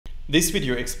This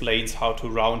video explains how to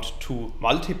round to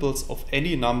multiples of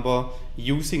any number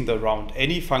using the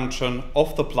roundAny function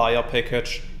of the plyr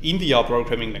package in the R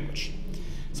programming language.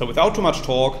 So without too much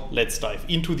talk, let's dive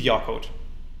into the R code.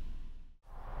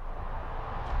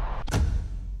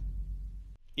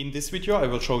 In this video I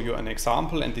will show you an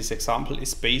example, and this example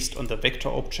is based on the vector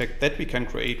object that we can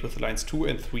create with lines 2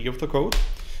 and 3 of the code.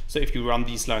 So if you run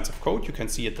these lines of code, you can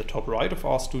see at the top right of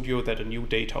RStudio that a new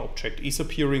data object is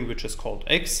appearing, which is called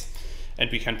x. And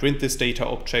we can print this data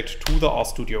object to the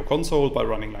RStudio console by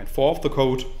running line 4 of the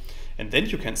code. And then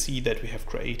you can see that we have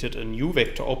created a new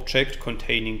vector object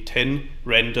containing 10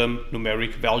 random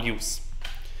numeric values.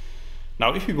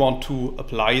 Now, if we want to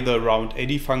apply the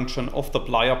roundAny function of the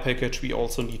plyr package, we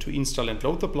also need to install and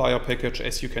load the plyr package,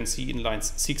 as you can see in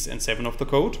lines 6 and 7 of the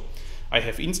code. I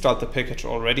have installed the package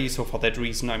already, so for that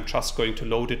reason I'm just going to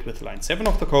load it with line 7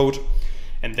 of the code.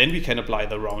 And then we can apply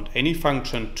the roundAny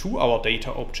function to our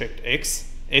data object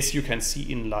x, as you can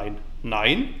see in line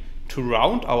 9, to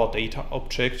round our data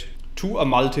object to a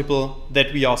multiple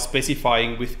that we are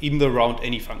specifying within the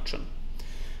roundAny function.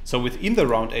 So within the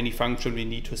roundAny function we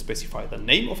need to specify the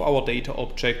name of our data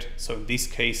object. So in this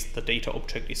case the data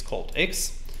object is called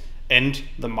x, and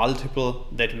the multiple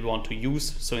that we want to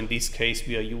use. So in this case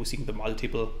we are using the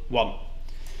multiple 1.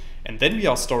 And then we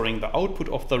are storing the output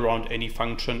of the roundAny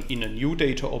function in a new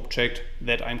data object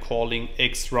that I'm calling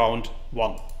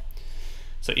xRound1.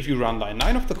 So if you run line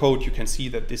 9 of the code, you can see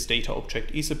that this data object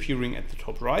is appearing at the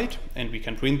top right, and we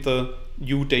can print the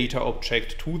new data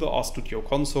object to the RStudio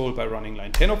console by running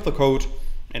line 10 of the code.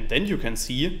 And then you can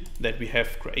see that we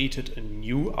have created a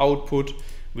new output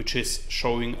which is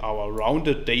showing our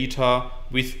rounded data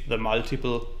with the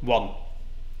multiple 1.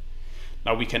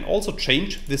 Now we can also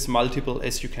change this multiple,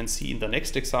 as you can see in the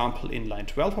next example in line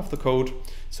 12 of the code.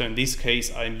 So in this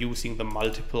case I'm using the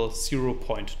multiple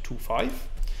 0.25.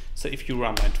 So if you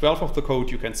run line 12 of the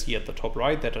code, you can see at the top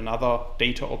right that another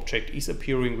data object is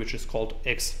appearing which is called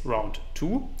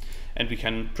xRound2. And we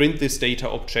can print this data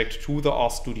object to the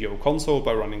RStudio console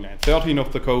by running line 13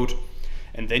 of the code.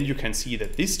 And then you can see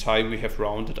that this time we have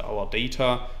rounded our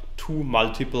data to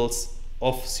multiples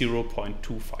of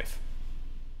 0.25.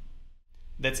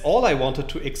 That's all I wanted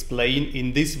to explain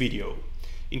in this video.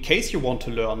 In case you want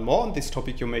to learn more on this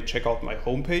topic, you may check out my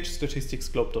homepage,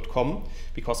 statisticsglobe.com,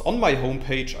 because on my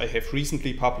homepage I have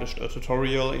recently published a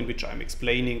tutorial in which I'm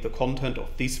explaining the content of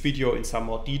this video in some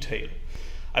more detail.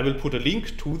 I will put a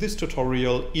link to this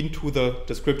tutorial into the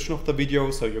description of the video,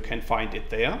 so you can find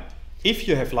it there. If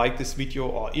you have liked this video,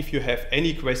 or if you have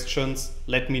any questions,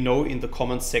 let me know in the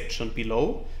comments section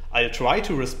below. I'll try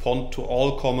to respond to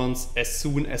all comments as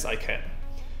soon as I can.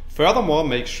 Furthermore,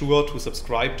 make sure to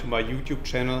subscribe to my YouTube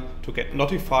channel to get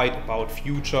notified about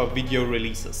future video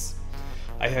releases.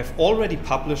 I have already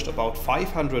published about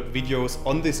 500 videos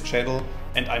on this channel,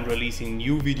 and I'm releasing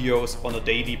new videos on a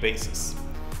daily basis.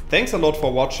 Thanks a lot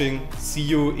for watching. See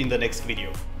you in the next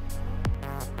video.